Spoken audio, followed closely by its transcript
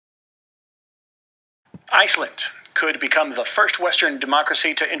Iceland could become the first Western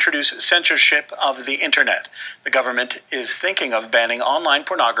democracy to introduce censorship of the internet. The government is thinking of banning online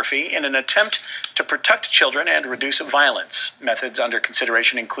pornography in an attempt to protect children and reduce violence. Methods under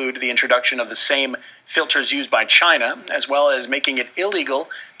consideration include the introduction of the same filters used by China, as well as making it illegal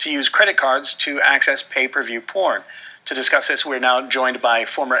to use credit cards to access pay-per-view porn. To discuss this, we're now joined by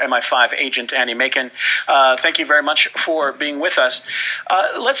former MI5 agent Annie Macon. Thank you very much for being with us.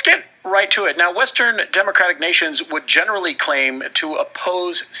 Let's get right to it. Now, Western democratic nations would generally claim to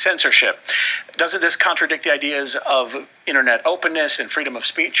oppose censorship. Doesn't this contradict the ideas of internet openness and freedom of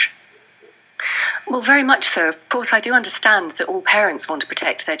speech? Well, very much so. Of course, I do understand that all parents want to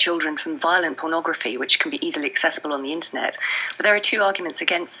protect their children from violent pornography, which can be easily accessible on the internet. But there are two arguments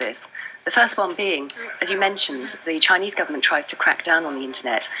against this. The first one being, as you mentioned, the Chinese government tries to crack down on the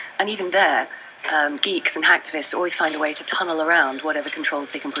internet, and even there, geeks and hacktivists always find a way to tunnel around whatever controls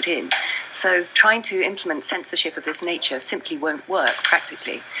they can put in. So trying to implement censorship of this nature simply won't work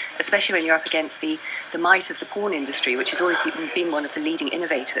practically, especially when you're up against the might of the porn industry, which has always been one of the leading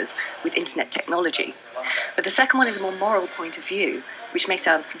innovators with internet technology. But the second one is a more moral point of view, which may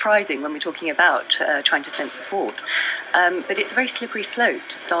sound surprising when we're talking about trying to censor thought. But it's a very slippery slope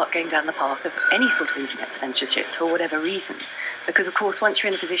to start going down the path of any sort of internet censorship for whatever reason. Because, of course, once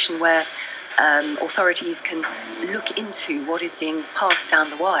you're in a position where authorities can look into what is being passed down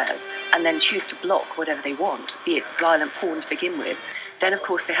the wires and then choose to block whatever they want, be it violent porn to begin with, then of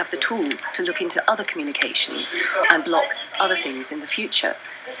course they have the tools to look into other communications and block other things in the future.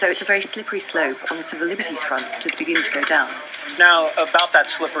 So it's a very slippery slope on the civil liberties front to begin to go down. Now, about that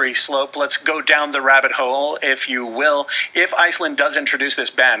slippery slope, let's go down the rabbit hole, if you will. If Iceland does introduce this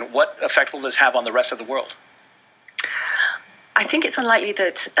ban, what effect will this have on the rest of the world? I think it's unlikely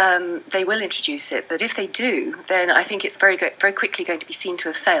that they will introduce it, but if they do, then I think it's very quickly going to be seen to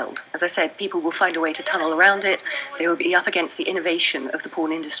have failed. As I said, people will find a way to tunnel around it. They will be up against the innovation of the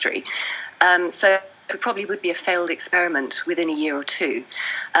porn industry. So it probably would be a failed experiment within a year or two.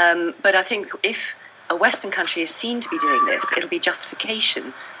 But I think if a Western country is seen to be doing this, it'll be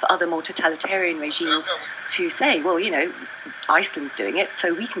justification for other more totalitarian regimes to say, well, you know, Iceland's doing it,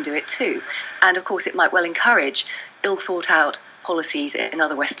 so we can do it too. And of course, it might well encourage ill-thought-out policies in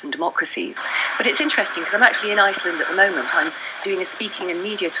other Western democracies. But it's interesting because I'm actually in Iceland at the moment. I'm doing a speaking and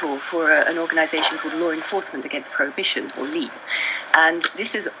media tour for an organisation called Law Enforcement Against Prohibition, or LEAP. And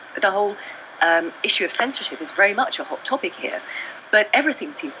this is the whole issue of censorship is very much a hot topic here. But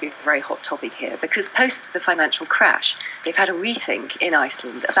everything seems to be a very hot topic here because post the financial crash, they've had a rethink in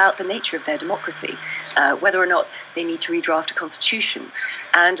Iceland about the nature of their democracy, whether or not they need to redraft a constitution.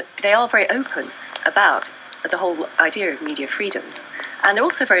 And they are very open about the whole idea of media freedoms. And they're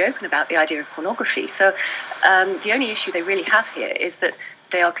also very open about the idea of pornography. So the only issue they really have here is that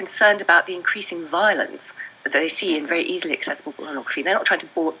they are concerned about the increasing violence that they see in very easily accessible pornography. They're not trying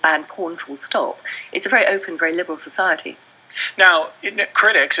to ban porn full stop. It's a very open, very liberal society. Now,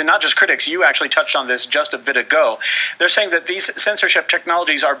 critics, and not just critics, you actually touched on this just a bit ago, they're saying that these censorship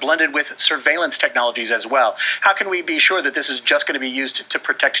technologies are blended with surveillance technologies as well. How can we be sure that this is just going to be used to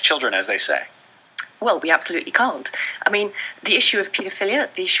protect children, as they say? Well, we absolutely can't. I mean, the issue of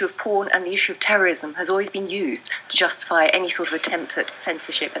paedophilia, the issue of porn, and the issue of terrorism has always been used to justify any sort of attempt at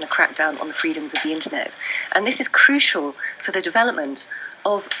censorship and a crackdown on the freedoms of the internet. And this is crucial for the development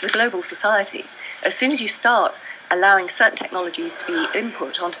of the global society. As soon as you start allowing certain technologies to be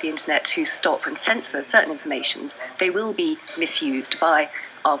input onto the internet to stop and censor certain information, they will be misused by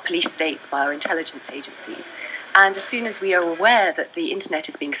our police states, by our intelligence agencies. And as soon as we are aware that the internet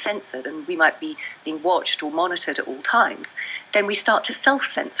is being censored and we might be being watched or monitored at all times, then we start to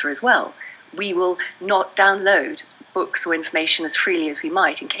self-censor as well. We will not download books or information as freely as we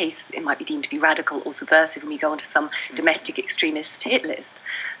might in case it might be deemed to be radical or subversive and we go onto some domestic extremist hit list.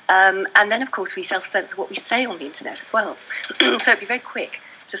 And then, of course, we self-censor what we say on the internet as well. So it'd be very quick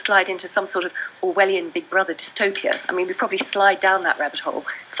to slide into some sort of Orwellian Big Brother dystopia. I mean, we'd probably slide down that rabbit hole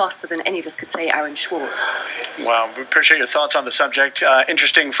faster than any of us could say Aaron Schwartz. Well, we appreciate your thoughts on the subject.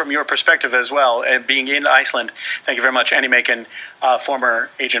 Interesting from your perspective as well, and being in Iceland. Thank you very much, Annie Macon, former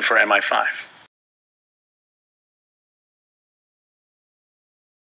agent for MI5.